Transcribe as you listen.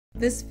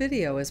This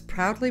video is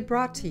proudly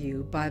brought to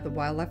you by the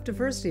Wildlife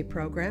Diversity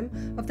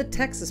Program of the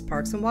Texas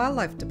Parks and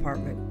Wildlife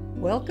Department.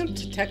 Welcome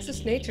to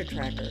Texas Nature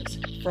Trackers.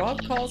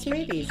 Frog Calls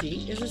Made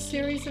Easy is a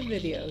series of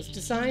videos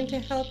designed to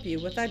help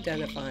you with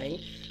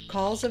identifying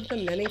calls of the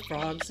many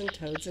frogs and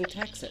toads in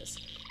Texas.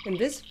 In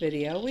this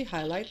video, we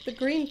highlight the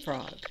green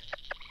frog.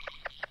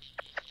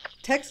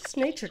 Texas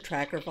Nature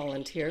Tracker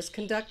volunteers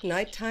conduct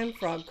nighttime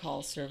frog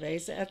call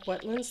surveys at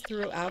wetlands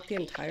throughout the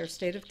entire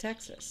state of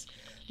Texas.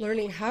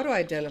 Learning how to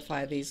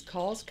identify these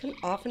calls can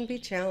often be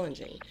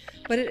challenging,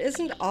 but it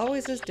isn't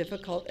always as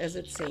difficult as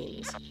it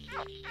seems.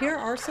 Here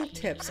are some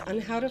tips on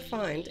how to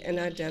find and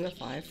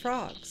identify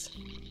frogs.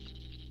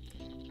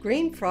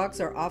 Green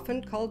frogs are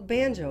often called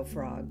banjo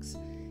frogs.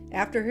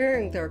 After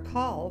hearing their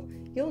call,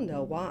 you'll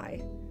know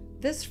why.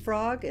 This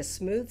frog is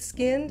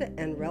smooth-skinned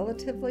and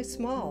relatively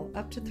small,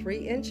 up to 3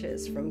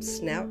 inches from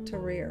snout to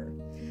rear.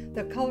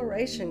 The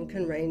coloration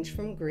can range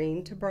from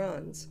green to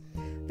bronze.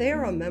 They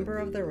are a member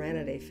of the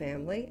Ranidae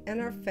family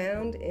and are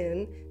found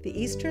in the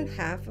eastern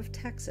half of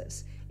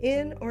Texas,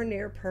 in or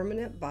near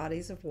permanent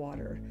bodies of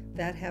water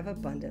that have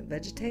abundant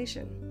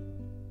vegetation.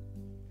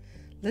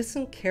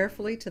 Listen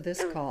carefully to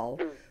this call.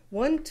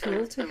 One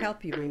tool to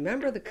help you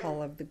remember the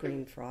call of the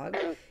green frog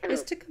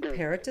is to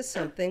compare it to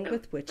something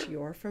with which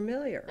you are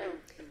familiar.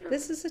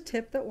 This is a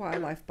tip that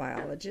wildlife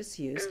biologists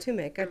use to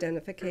make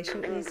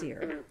identification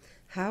easier.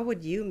 How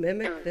would you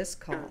mimic this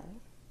call?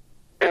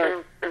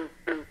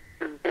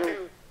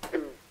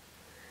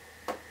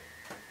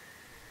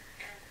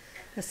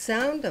 The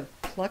sound of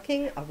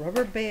plucking a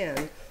rubber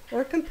band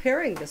or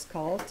comparing this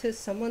call to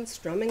someone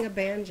strumming a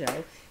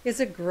banjo is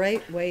a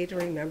great way to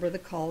remember the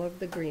call of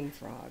the green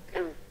frog.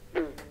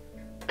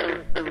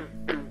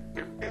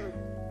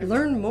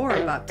 Learn more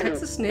about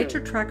Texas Nature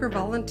Tracker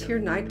volunteer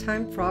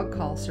nighttime frog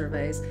call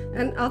surveys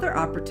and other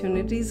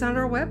opportunities on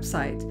our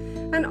website,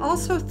 and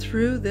also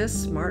through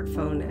this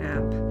smartphone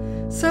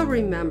app. So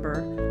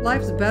remember,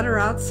 life's better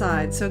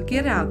outside, so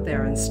get out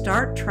there and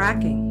start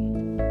tracking.